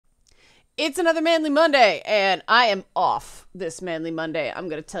It's another Manly Monday, and I am off this Manly Monday. I'm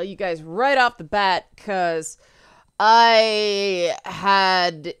going to tell you guys right off the bat because I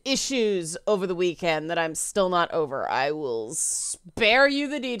had issues over the weekend that I'm still not over. I will spare you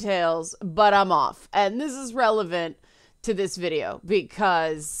the details, but I'm off. And this is relevant to this video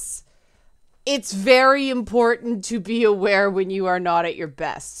because it's very important to be aware when you are not at your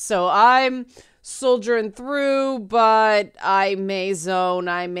best. So I'm soldiering through, but I may zone,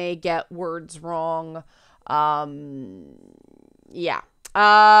 I may get words wrong. Yeah.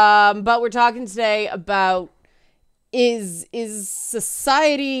 But we're talking today about is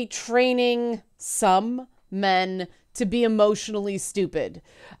society training some men to be emotionally stupid?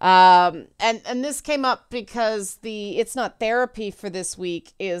 And this came up because the It's Not Therapy for this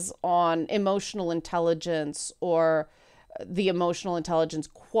week is on emotional intelligence, or the emotional intelligence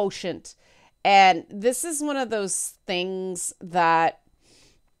quotient. And this is one of those things that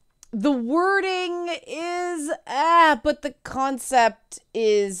the wording is, but the concept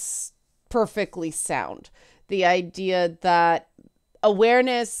is perfectly sound. The idea that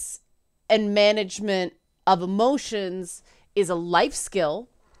awareness and management of emotions is a life skill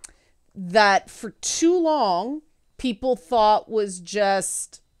that for too long people thought was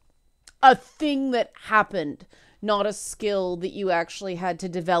just a thing that happened, not a skill that you actually had to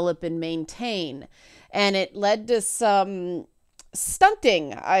develop and maintain. And it led to some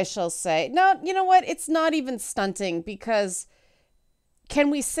stunting, I shall say. No, you know what? It's not even stunting, because can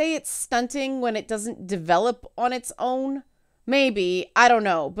we say it's stunting when it doesn't develop on its own? Maybe. I don't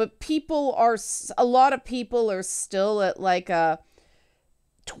know. But a lot of people are still at like a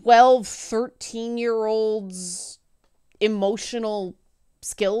 12, 13-year-old's emotional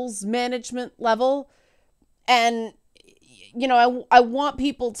skills management level. And, I want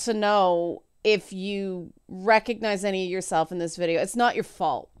people to know, if you recognize any of yourself in this video, it's not your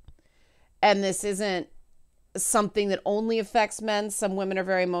fault. And this isn't something that only affects men. Some women are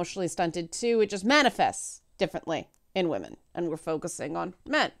very emotionally stunted too. It just manifests differently in women. And we're focusing on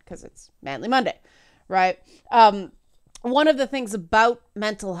men because it's Manly Monday, right? One of the things about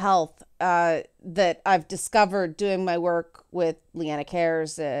mental health that I've discovered doing my work with Leanna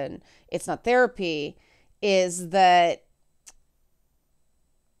Cares and It's Not Therapy is that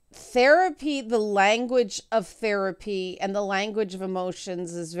therapy, the language of therapy and the language of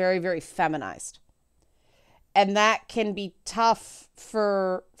emotions, is very, very feminized. And that can be tough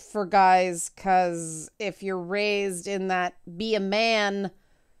for guys, because if you're raised in that be a man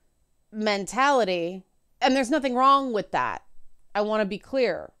mentality, and there's nothing wrong with that, I want to be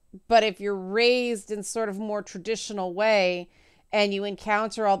clear. But if you're raised in sort of more traditional way and you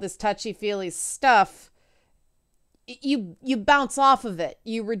encounter all this touchy-feely stuff, you bounce off of it.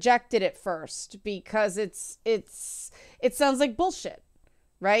 You reject it at first because it sounds like bullshit,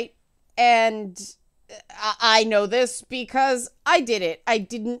 right? And I know this because I did it. I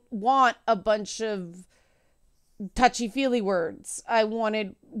didn't want a bunch of touchy-feely words. I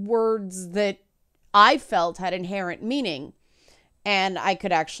wanted words that I felt had inherent meaning and I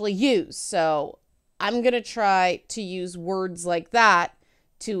could actually use. So I'm going to try to use words like that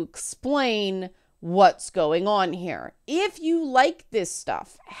to explain what's going on here. If you like this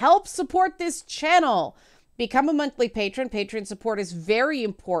stuff, help support this channel. Become a monthly patron. Patreon support is very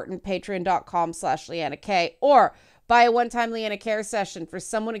important. Patreon.com/LeannaK, or buy a one-time Leanna Care session for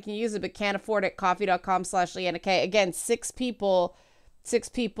someone who can use it but can't afford it. Coffee.com/LeannaK. Again, six people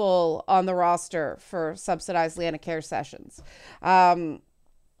on the roster for subsidized Leanna Care sessions.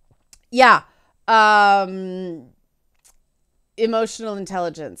 Emotional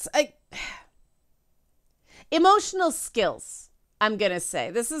intelligence. Emotional skills, I'm going to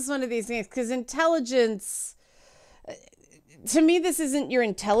say. This is one of these things, because intelligence, to me, this isn't your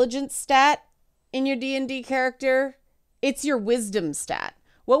intelligence stat in your D&D character. It's your wisdom stat.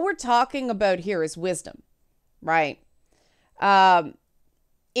 What we're talking about here is wisdom, right?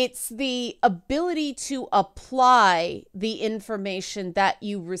 It's the ability to apply the information that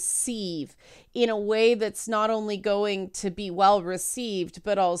you receive in a way that's not only going to be well received,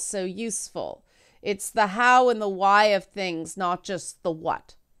 but also useful. It's the how and the why of things, not just the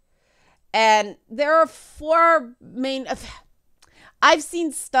what. And there are four main... I've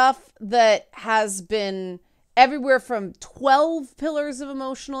seen stuff that has been everywhere from 12 pillars of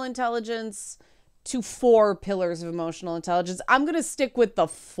emotional intelligence to 4 pillars of emotional intelligence. I'm going to stick with the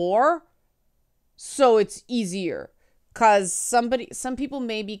 4 so it's easier, because some people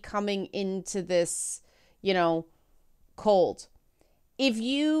may be coming into this, cold. If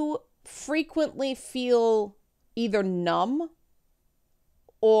you frequently feel either numb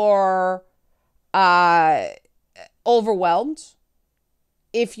or overwhelmed,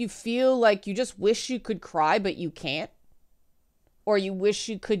 if you feel like you just wish you could cry, but you can't, or you wish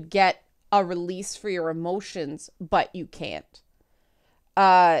you could get a release for your emotions, but you can't.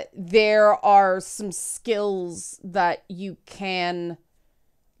 There are some skills that you can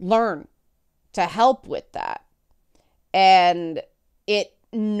learn to help with that. And it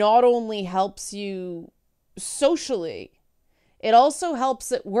not only helps you socially, it also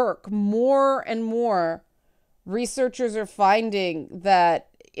helps at work. More and more researchers are finding that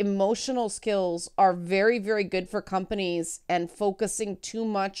emotional skills are very, very good for companies, and focusing too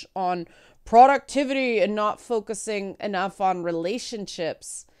much on productivity and not focusing enough on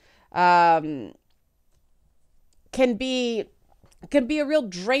relationships can be a real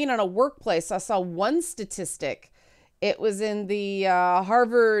drain on a workplace. I saw one statistic. It was in the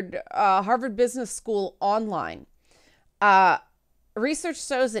Harvard Business School online. Research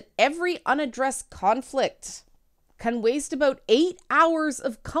shows that every unaddressed conflict can waste about 8 hours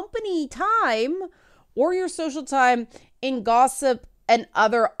of company time or your social time in gossip and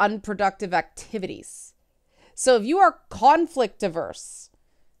other unproductive activities. So if you are conflict averse,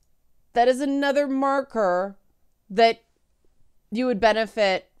 that is another marker that you would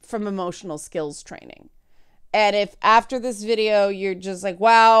benefit from emotional skills training. And if after this video, you're just like,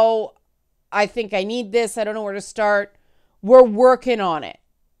 wow, I think I need this, I don't know where to start, we're working on it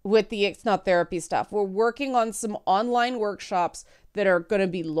with the It's Not Therapy stuff. We're working on some online workshops that are going to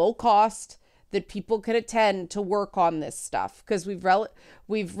be low cost, that people can attend to work on this stuff, because we've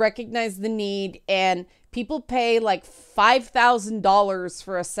recognized the need, and people pay like $5,000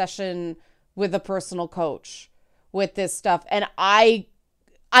 for a session with a personal coach with this stuff. And I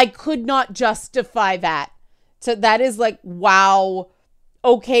could not justify that. So that is like, wow,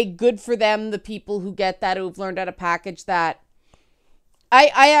 okay, good for them, the people who get that, who've learned how to package that.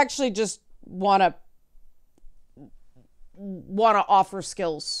 I actually just want to offer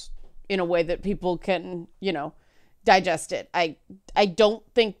skills in a way that people can, digest it. I don't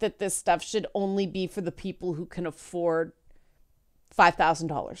think that this stuff should only be for the people who can afford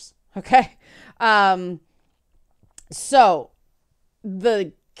 $5,000. Okay. So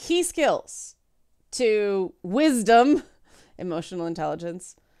the key skills to wisdom, emotional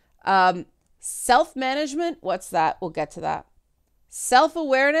intelligence, self-management. What's that? We'll get to that.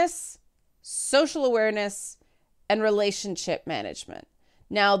 Self-awareness, social awareness, and relationship management.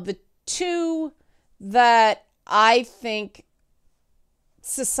 Now, the two that I think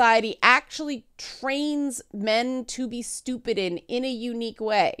society actually trains men to be stupid in a unique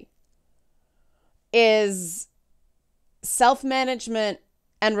way is self-management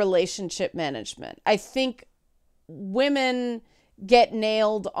and relationship management. I think women get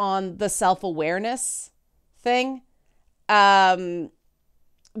nailed on the self-awareness thing. But,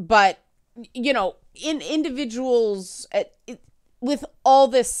 in individuals, with all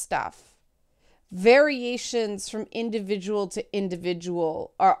this stuff, variations from individual to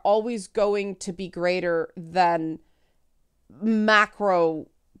individual are always going to be greater than macro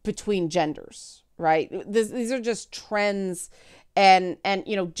between genders, right? These are just trends and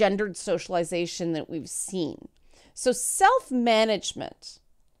gendered socialization that we've seen. So self-management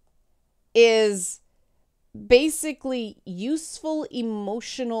is basically useful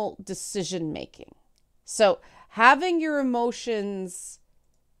emotional decision making. So having your emotions,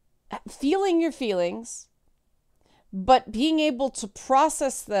 feeling your feelings, but being able to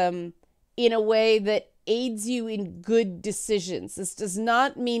process them in a way that aids you in good decisions. This does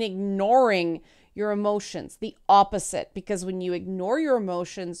not mean ignoring your emotions, the opposite, because when you ignore your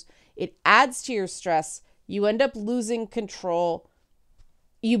emotions, it adds to your stress. You end up losing control.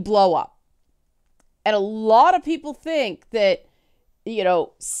 You blow up. And a lot of people think that,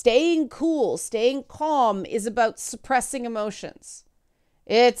 staying cool, staying calm is about suppressing emotions.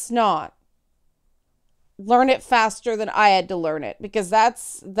 It's not. Learn it faster than I had to learn it, because I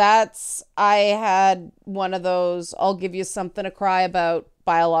had one of those, I'll give you something to cry about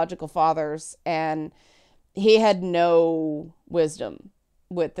biological fathers, and he had no wisdom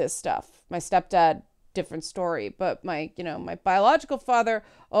with this stuff. My stepdad, different story, but my biological father,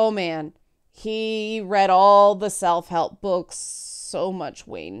 oh man, he read all the self-help books, so much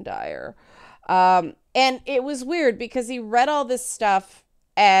Wayne Dyer. And it was weird because he read all this stuff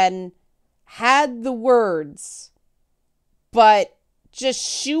and had the words, but just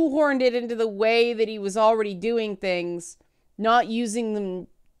shoehorned it into the way that he was already doing things, not using them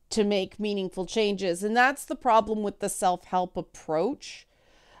to make meaningful changes. And that's the problem with the self-help approach.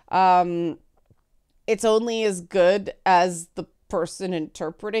 It's only as good as the person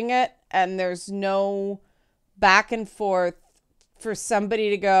interpreting it, and there's no back and forth for somebody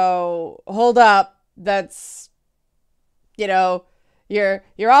to go, hold up, that's,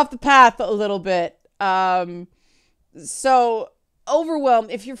 you're off the path a little bit. So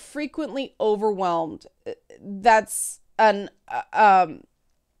overwhelmed, if you're frequently overwhelmed, that's a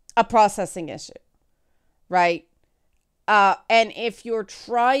processing issue, right? And if you're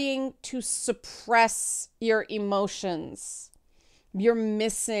trying to suppress your emotions, you're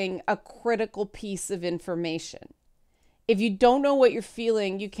missing a critical piece of information. If you don't know what you're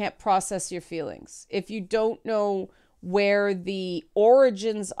feeling, you can't process your feelings. If you don't know where the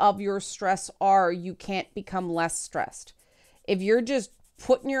origins of your stress are, you can't become less stressed. If you're just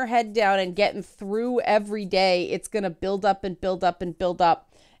putting your head down and getting through every day, it's going to build up and build up and build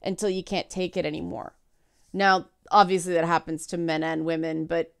up until you can't take it anymore. Now, obviously that happens to men and women,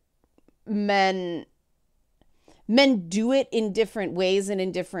 but men do it in different ways and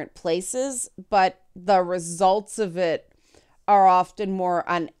in different places, but the results of it are often more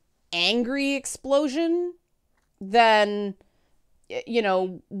an angry explosion than,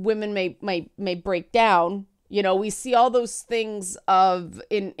 women may break down. We see all those things of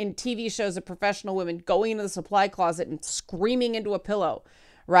in TV shows of professional women going into the supply closet and screaming into a pillow,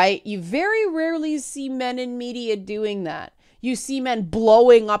 right? You very rarely see men in media doing that. You see men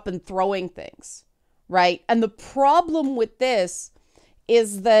blowing up and throwing things, right? And the problem with this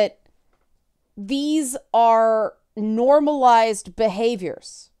is that these are normalized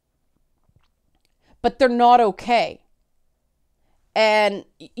behaviors, but they're not okay. And,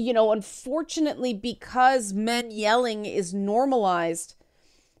 unfortunately, because men yelling is normalized,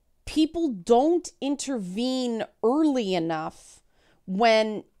 people don't intervene early enough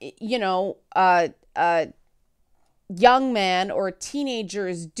when, a young man or a teenager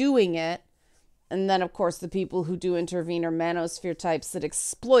is doing it. And then, of course, the people who do intervene are manosphere types that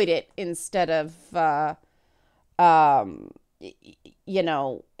exploit it instead of,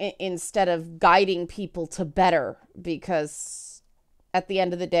 instead of guiding people to better, because at the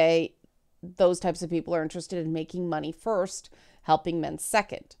end of the day, those types of people are interested in making money first, helping men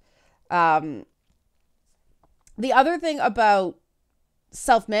second. The other thing about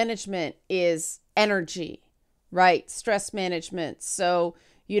self-management is energy, right? Stress management. So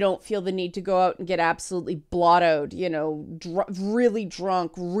you don't feel the need to go out and get absolutely blottoed, really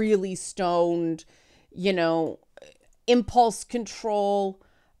drunk, really stoned, impulse control.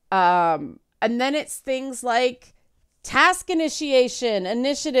 And then it's things like task initiation,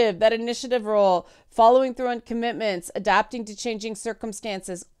 that initiative role, following through on commitments, adapting to changing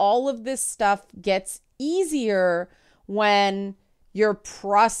circumstances. All of this stuff gets easier when you're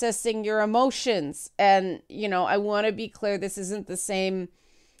processing your emotions. And, I want to be clear, this isn't the same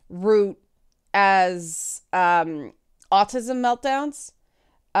route as autism meltdowns.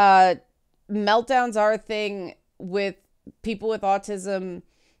 Meltdowns are a thing with people with autism.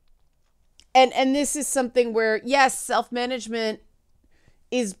 And this is something where, yes, self-management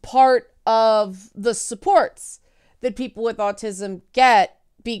is part of the supports that people with autism get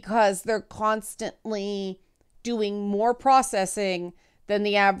because they're constantly doing more processing than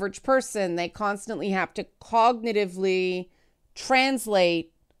the average person. They constantly have to cognitively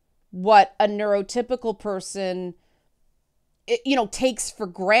translate what a neurotypical person, takes for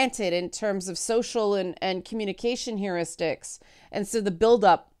granted in terms of social and communication heuristics. And so the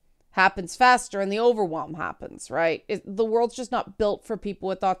buildup happens faster and the overwhelm happens, right? The world's just not built for people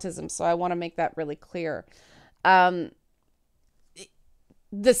with autism. So I want to make that really clear. The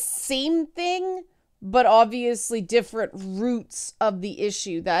same thing, but obviously different roots of the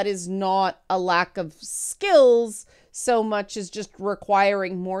issue. That is not a lack of skills so much as just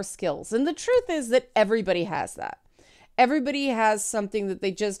requiring more skills. And the truth is that everybody has that. Everybody has something that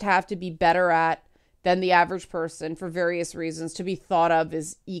they just have to be better at than the average person for various reasons to be thought of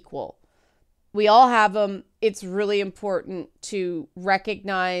as equal. We all have them. It's really important to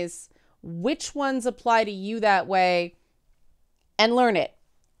recognize which ones apply to you that way and learn it.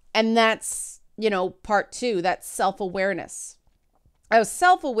 And that's, part two, that's self-awareness.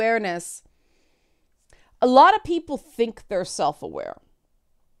 Self-awareness, a lot of people think they're self-aware,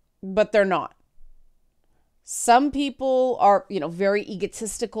 but they're not. Some people are, very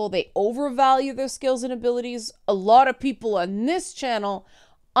egotistical. They overvalue their skills and abilities. A lot of people on this channel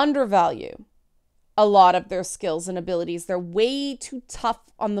undervalue a lot of their skills and abilities. They're way too tough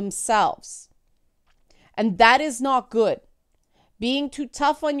on themselves. And that is not good. Being too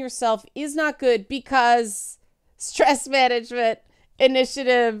tough on yourself is not good because stress management,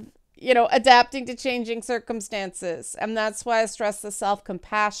 initiative, adapting to changing circumstances. And that's why I stress the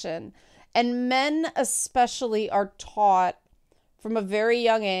self-compassion. And men especially are taught from a very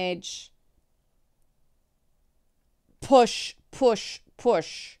young age, push, push,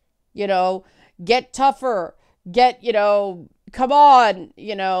 push, get tougher, come on,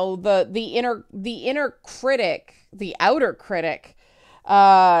 the inner critic, the outer critic,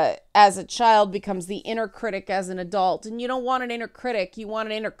 as a child becomes the inner critic as an adult. And you don't want an inner critic, you want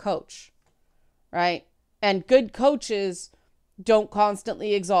an inner coach, right? And good coaches don't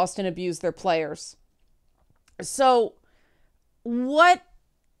constantly exhaust and abuse their players. So what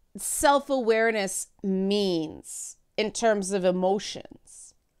self-awareness means in terms of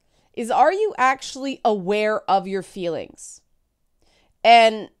emotions is, are you actually aware of your feelings?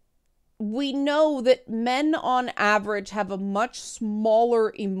 And we know that men on average have a much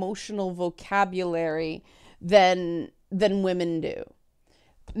smaller emotional vocabulary than women do.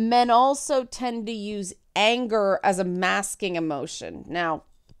 Men also tend to use anger as a masking emotion. Now,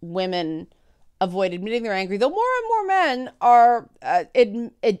 women avoid admitting they're angry, though more and more men are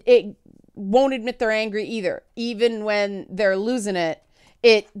it won't admit they're angry either. Even when they're losing it,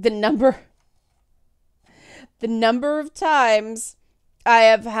 the number of times I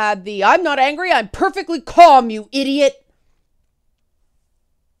have had I'm not angry, I'm perfectly calm, you idiot.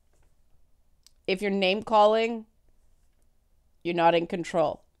 If you're name calling, you're not in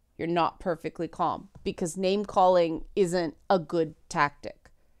control. You're not perfectly calm, because name calling isn't a good tactic.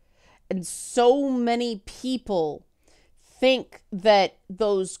 And so many people think that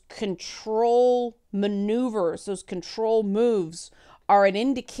those control maneuvers, those control moves, are an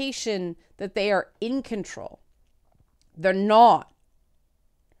indication that they are in control. They're not.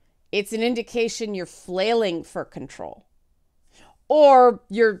 It's an indication you're flailing for control. Or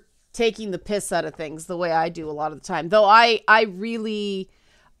you're taking the piss out of things the way I do a lot of the time. Though I really,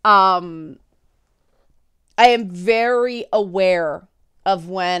 I am very aware of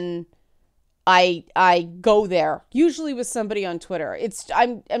when I go there, usually with somebody on Twitter. It's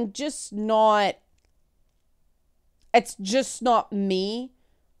just not me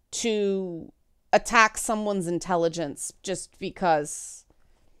to attack someone's intelligence just because.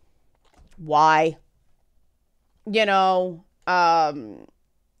 Why? But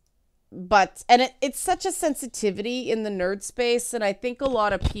it's such a sensitivity in the nerd space, and I think a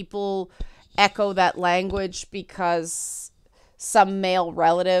lot of people echo that language because some male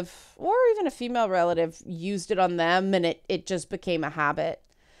relative or even a female relative used it on them, and it just became a habit.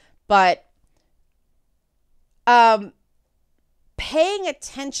 But paying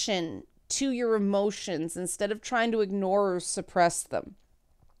attention to your emotions instead of trying to ignore or suppress them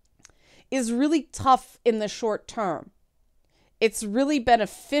is really tough in the short term. It's really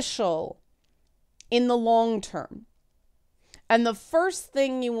beneficial in the long term. And the first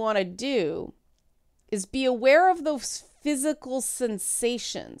thing you want to do is be aware of those physical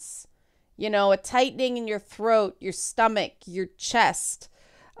sensations. A tightening in your throat, your stomach, your chest,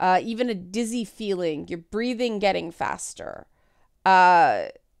 even a dizzy feeling, your breathing getting faster.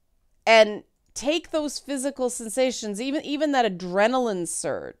 And take those physical sensations, even that adrenaline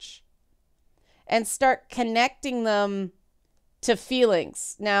surge, and start connecting them to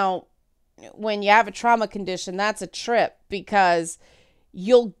feelings. Now, when you have a trauma condition, that's a trip, because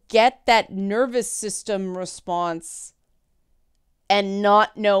you'll get that nervous system response and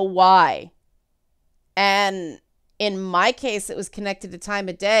not know why. And in my case, it was connected to time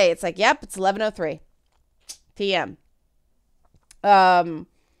of day. It's like, yep, it's 11:03 p.m. And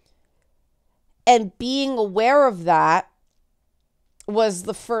being aware of that was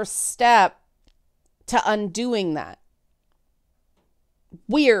the first step to undoing that.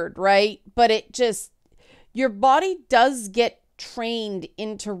 Weird, right? But your body does get trained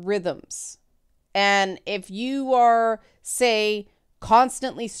into rhythms. And if you are, say,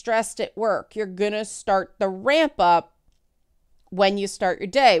 constantly stressed at work, you're going to start the ramp up when you start your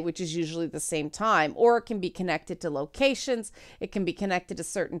day, which is usually the same time. Or it can be connected to locations. It can be connected to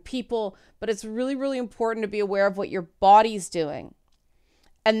certain people. But it's really, really important to be aware of what your body's doing.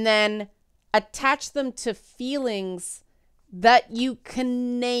 And then attach them to feelings that you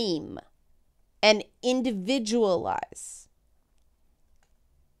can name and individualize.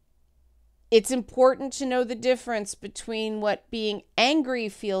 It's important to know the difference between what being angry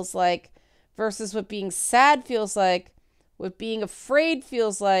feels like versus what being sad feels like, what being afraid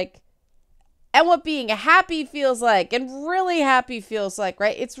feels like, and what being happy feels like, and really happy feels like,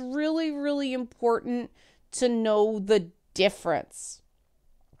 right? It's really, really important to know the difference.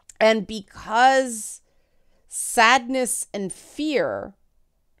 And because sadness and fear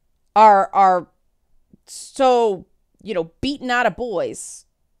are so, beaten out of boys,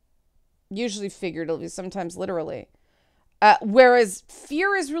 usually figuratively, sometimes literally, whereas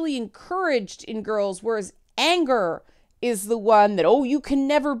fear is really encouraged in girls, whereas anger is the one that, oh, you can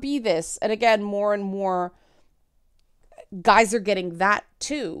never be this. And again, more and more guys are getting that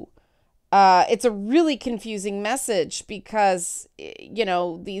too. It's a really confusing message because,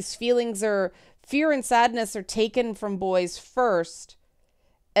 these feelings are fear and sadness are taken from boys first.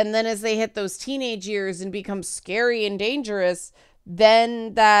 And then as they hit those teenage years and become scary and dangerous,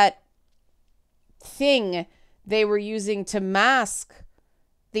 then that thing they were using to mask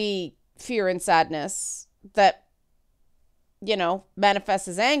the fear and sadness that, manifests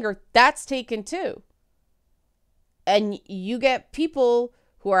as anger, that's taken too. And you get people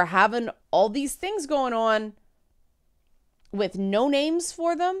who are having all these things going on with no names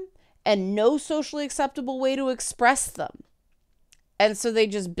for them and no socially acceptable way to express them. And so they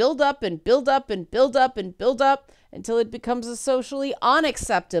just build up and build up and build up and build up until it becomes a socially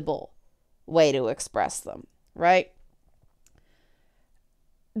unacceptable way to express them, right?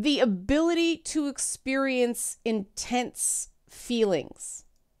 The ability to experience intense feelings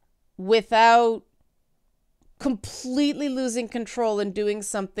without completely losing control and doing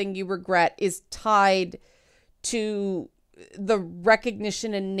something you regret is tied to the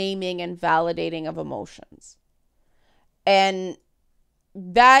recognition and naming and validating of emotions. And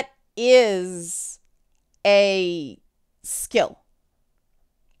that is a skill.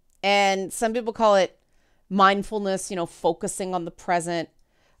 And some people call it mindfulness, focusing on the present.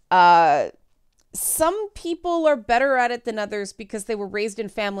 Some people are better at it than others because they were raised in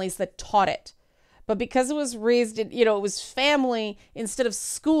families that taught it. But because it was raised in, it was family instead of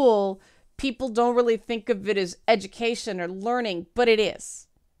school, people don't really think of it as education or learning, but it is,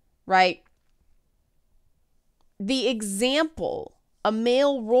 right? The example, a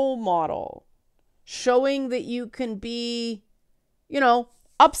male role model showing that you can be,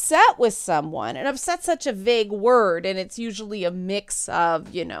 upset with someone. And upset's such a vague word, and it's usually a mix of,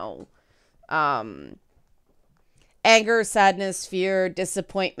 anger, sadness, fear,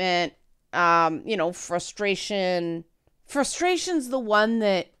 disappointment, frustration. Frustration's the one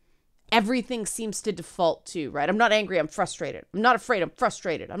that everything seems to default to, right? I'm not angry, I'm frustrated. I'm not afraid, I'm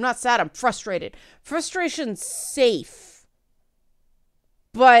frustrated. I'm not sad, I'm frustrated. Frustration's safe.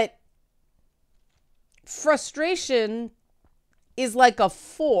 But frustration is like a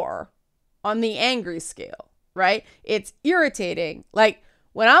 4 on the angry scale, right? It's irritating. Like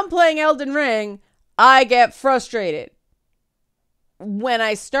when I'm playing Elden Ring, I get frustrated. When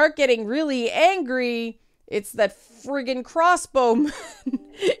I start getting really angry, it's that friggin' crossbow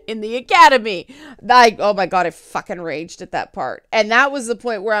in the academy. Oh my God, I fucking raged at that part. And that was the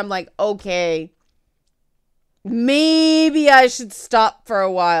point where I'm like, okay, maybe I should stop for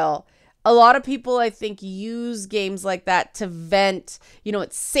a while. A lot of people, I think, use games like that to vent.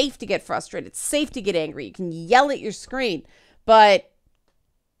 It's safe to get frustrated. It's safe to get angry. You can yell at your screen, but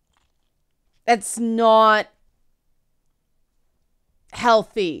it's not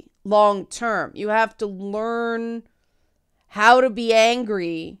healthy long term. You have to learn how to be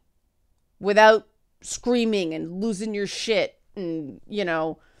angry without screaming and losing your shit. And,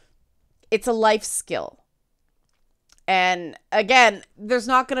 it's a life skill. And again, there's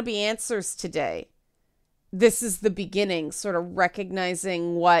not going to be answers today. This is the beginning, sort of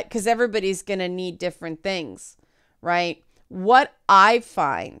recognizing because everybody's going to need different things, right? What I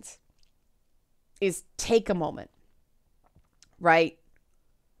find is take a moment, right?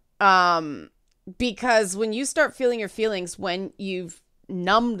 Because when you start feeling your feelings, when you've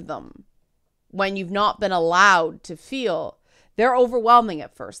numbed them, when you've not been allowed to feel, they're overwhelming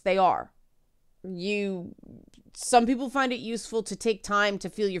at first. They are. Some people find it useful to take time to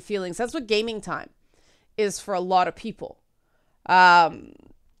feel your feelings. That's what gaming time is for a lot of people. But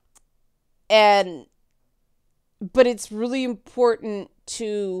it's really important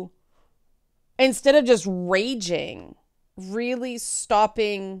to, instead of just raging, really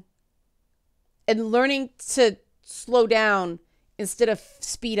stopping and learning to slow down instead of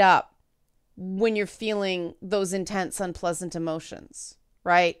speed up when you're feeling those intense, unpleasant emotions,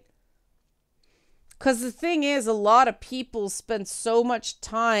 right? Because the thing is, a lot of people spend so much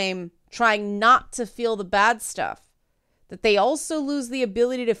time trying not to feel the bad stuff that they also lose the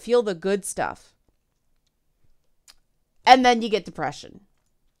ability to feel the good stuff. And then you get depression.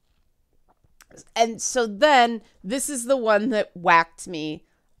 And so then this is the one that whacked me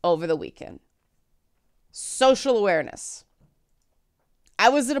over the weekend. Social awareness. I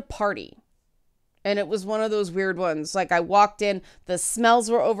was at a party. And it was one of those weird ones. Like I walked in, the smells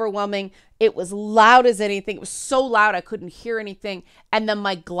were overwhelming. It was loud as anything. It was so loud I couldn't hear anything. And then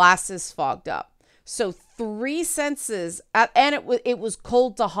my glasses fogged up. So 3 senses, and it was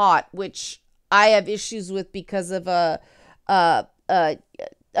cold to hot, which I have issues with because of a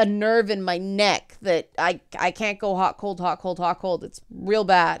nerve in my neck that I can't go hot, cold, hot, cold, hot, cold. It's real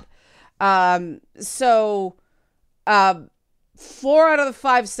bad. 4 out of the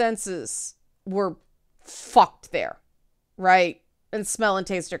 5 senses were fucked there, right? And smell and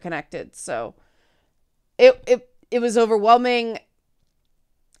taste are connected. So it was overwhelming.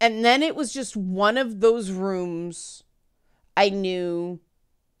 And then it was just one of those rooms. I knew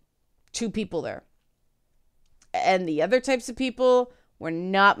 2 people there. And the other types of people were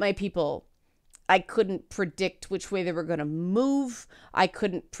not my people. I couldn't predict which way they were going to move. I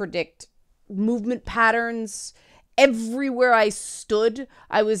couldn't predict movement patterns. Everywhere I stood,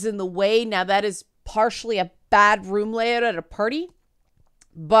 I was in the way. Now, that is partially a bad room layout at a party,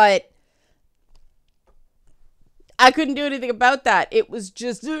 but I couldn't do anything about that. It was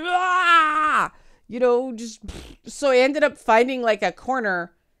just, just, so I ended up finding like a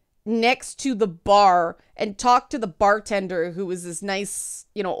corner next to the bar and talked to the bartender, who was this nice,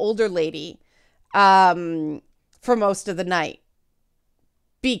 older lady, for most of the night,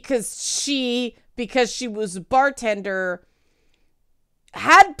 because she was a bartender,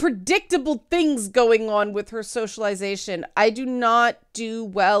 had predictable things going on with her socialization. I do not do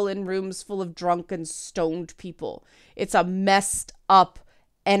well in rooms full of drunk and stoned people. It's a messed up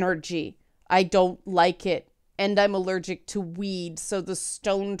energy. I don't like it. And I'm allergic to weed, so the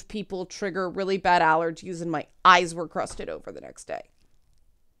stoned people trigger really bad allergies, and my eyes were crusted over the next day.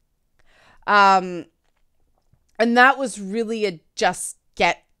 And that was really a just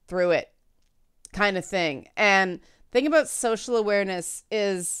get through it kind of thing. And the thing about social awareness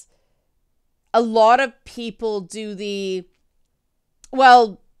is a lot of people do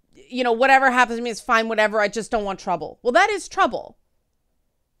whatever happens to me is fine, whatever, I just don't want trouble. Well, that is trouble.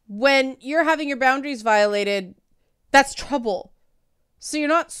 When you're having your boundaries violated, that's trouble. So you're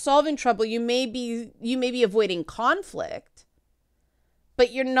not solving trouble. You may be avoiding conflict,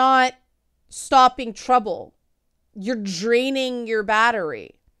 but you're not stopping trouble. You're draining your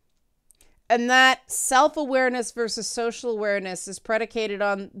battery. And that self-awareness versus social awareness is predicated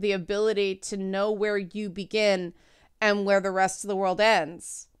on the ability to know where you begin and where the rest of the world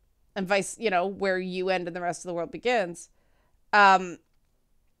ends, and where you end and the rest of the world begins. And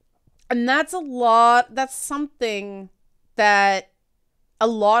that's something that a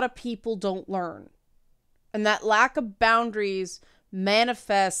lot of people don't learn. And that lack of boundaries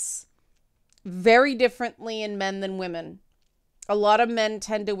manifests very differently in men than women. A lot of men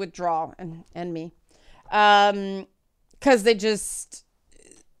tend to withdraw, and me. Because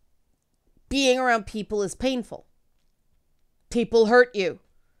being around people is painful. People hurt you,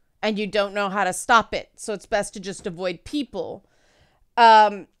 and you don't know how to stop it. So it's best to just avoid people.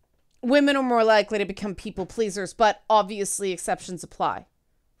 Women are more likely to become people pleasers, but obviously exceptions apply,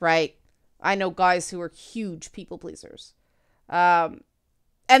 right? I know guys who are huge people pleasers. And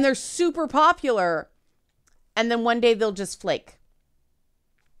they're super popular, and then one day they'll just flake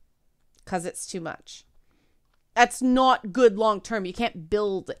because it's too much. That's not good long term. You can't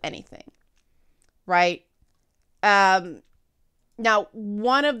build anything, right? Now,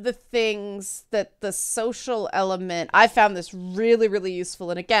 one of the things that the social element, I found this really, really useful.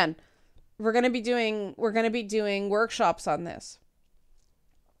 And again, we're going to be doing workshops on this,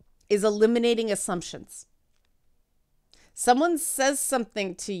 is eliminating assumptions. Someone says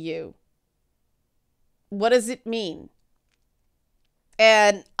something to you. What does it mean?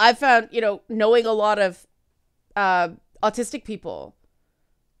 And I found, knowing a lot of autistic people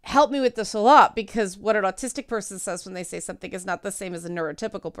helped me with this a lot, because what an autistic person says when they say something is not the same as a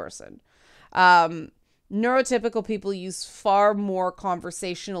neurotypical person. Neurotypical people use far more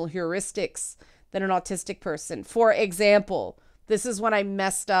conversational heuristics than an autistic person. For example, this is when I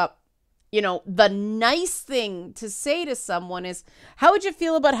messed up. The nice thing to say to someone is, how would you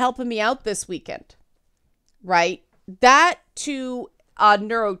feel about helping me out this weekend? Right? That to a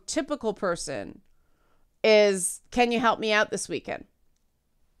neurotypical person is, can you help me out this weekend?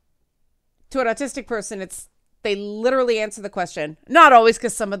 To an autistic person, they literally answer the question. Not always,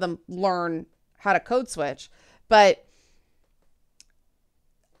 because some of them learn how to code switch, but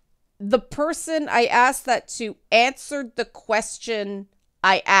the person I asked that to answered the question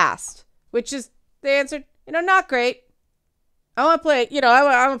I asked, which is, they answered, not great. I want to play,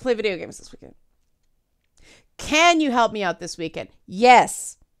 I want to play video games this weekend. Can you help me out this weekend?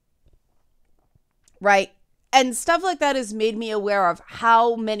 Yes. Right? And stuff like that has made me aware of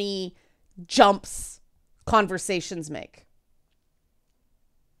how many jumps conversations make.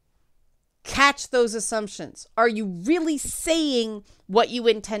 Catch those assumptions. Are you really saying what you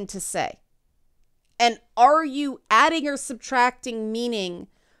intend to say? And are you adding or subtracting meaning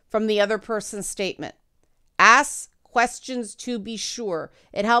from the other person's statement? Ask questions to be sure.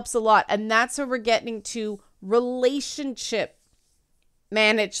 It helps a lot. And that's where we're getting to relationship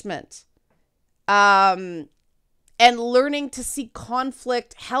management. And and learning to see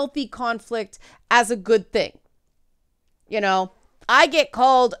conflict, healthy conflict, as a good thing. You know, I get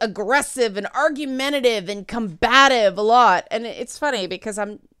called aggressive and argumentative and combative a lot. And it's funny because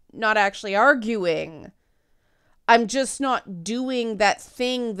I'm not actually arguing. I'm just not doing that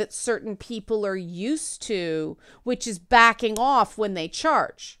thing that certain people are used to, which is backing off when they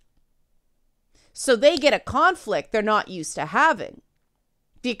charge. So they get a conflict they're not used to having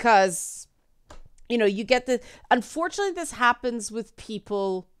because, you know, you get unfortunately, this happens with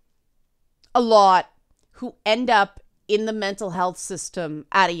people a lot who end up in the mental health system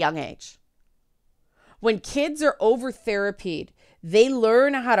at a young age. When kids are over therapied, they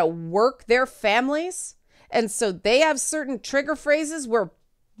learn how to work their families. And so they have certain trigger phrases where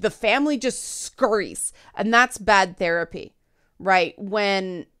the family just scurries, and that's bad therapy, right?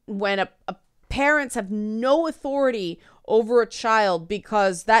 When a parents have no authority over a child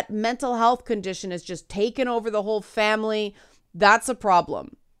because that mental health condition has just taken over the whole family, that's a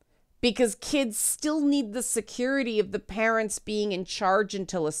problem. Because kids still need the security of the parents being in charge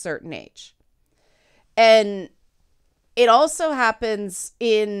until a certain age. And it also happens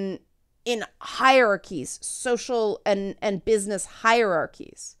in hierarchies, social and business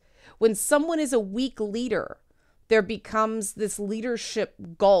hierarchies. When someone is a weak leader, there becomes this leadership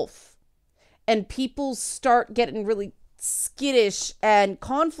gulf. And people start getting really skittish and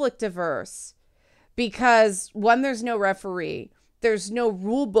conflict averse because when there's no referee, there's no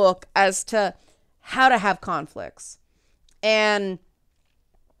rule book as to how to have conflicts. And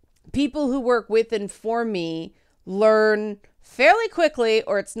people who work with and for me learn fairly quickly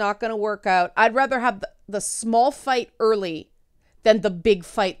or it's not going to work out. I'd rather have the small fight early than the big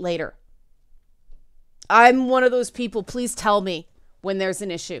fight later. I'm one of those people, please tell me when there's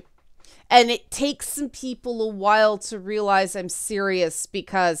an issue. And it takes some people a while to realize I'm serious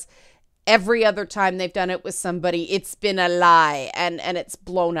because every other time they've done it with somebody, it's been a lie and it's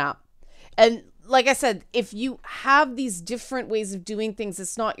blown up. And like I said, if you have these different ways of doing things,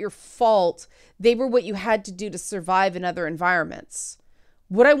 it's not your fault. They were what you had to do to survive in other environments.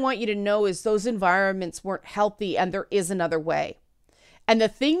 What I want you to know is those environments weren't healthy and there is another way. And the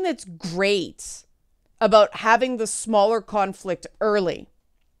thing that's great about having the smaller conflict early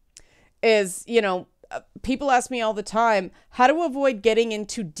is, you know, people ask me all the time, how to avoid getting in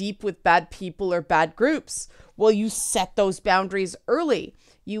too deep with bad people or bad groups? Well, you set those boundaries early.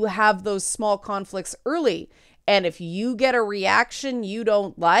 You have those small conflicts early. And if you get a reaction you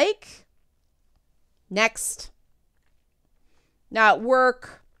don't like, next. Now at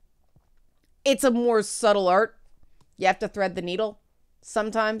work, it's a more subtle art. You have to thread the needle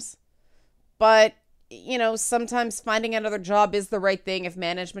sometimes. But you know, sometimes finding another job is the right thing if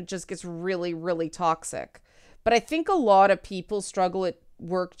management just gets really, really toxic. But I think a lot of people struggle at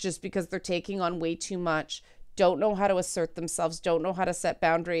work just because they're taking on way too much, don't know how to assert themselves, don't know how to set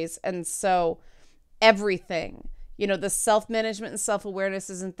boundaries. And so everything, you know, the self-management and self-awareness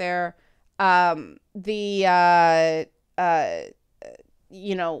isn't there.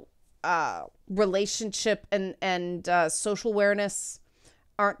 Relationship and social awareness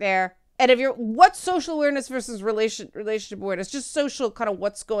aren't there. And if you're, what's social awareness versus relationship awareness? Just social kind of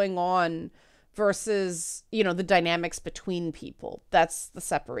what's going on versus, you know, the dynamics between people. That's the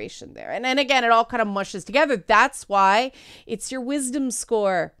separation there. And then again, it all kind of mushes together. That's why it's your wisdom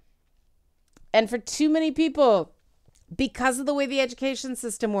score. And for too many people, because of the way the education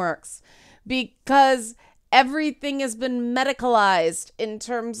system works, because everything has been medicalized in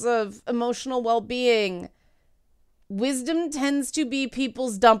terms of emotional well-being, wisdom tends to be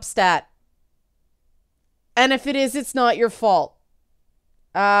people's dump stat. And if it is, it's not your fault.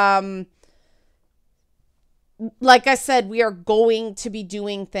 Like I said, we are going to be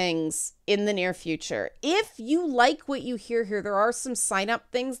doing things in the near future. If you like what you hear here, there are some sign up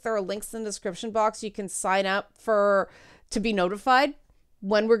things. There are links in the description box. You can sign up to be notified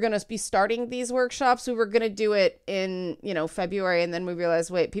when we're going to be starting these workshops. We were going to do it in, you know, February. And then we realized,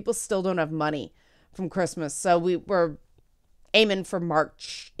 wait, people still don't have money from Christmas. So we were aiming for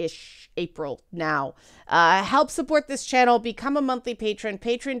March-ish, April now. Help support this channel. Become a monthly patron,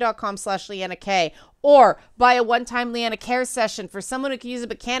 patreon.com/Leanna K, or buy a one-time Leanna Care session for someone who can use it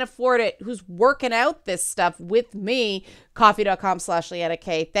but can't afford it, who's working out this stuff with me, coffee.com/Leanna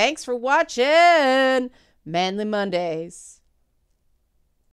K. Thanks for watching Manly Mondays.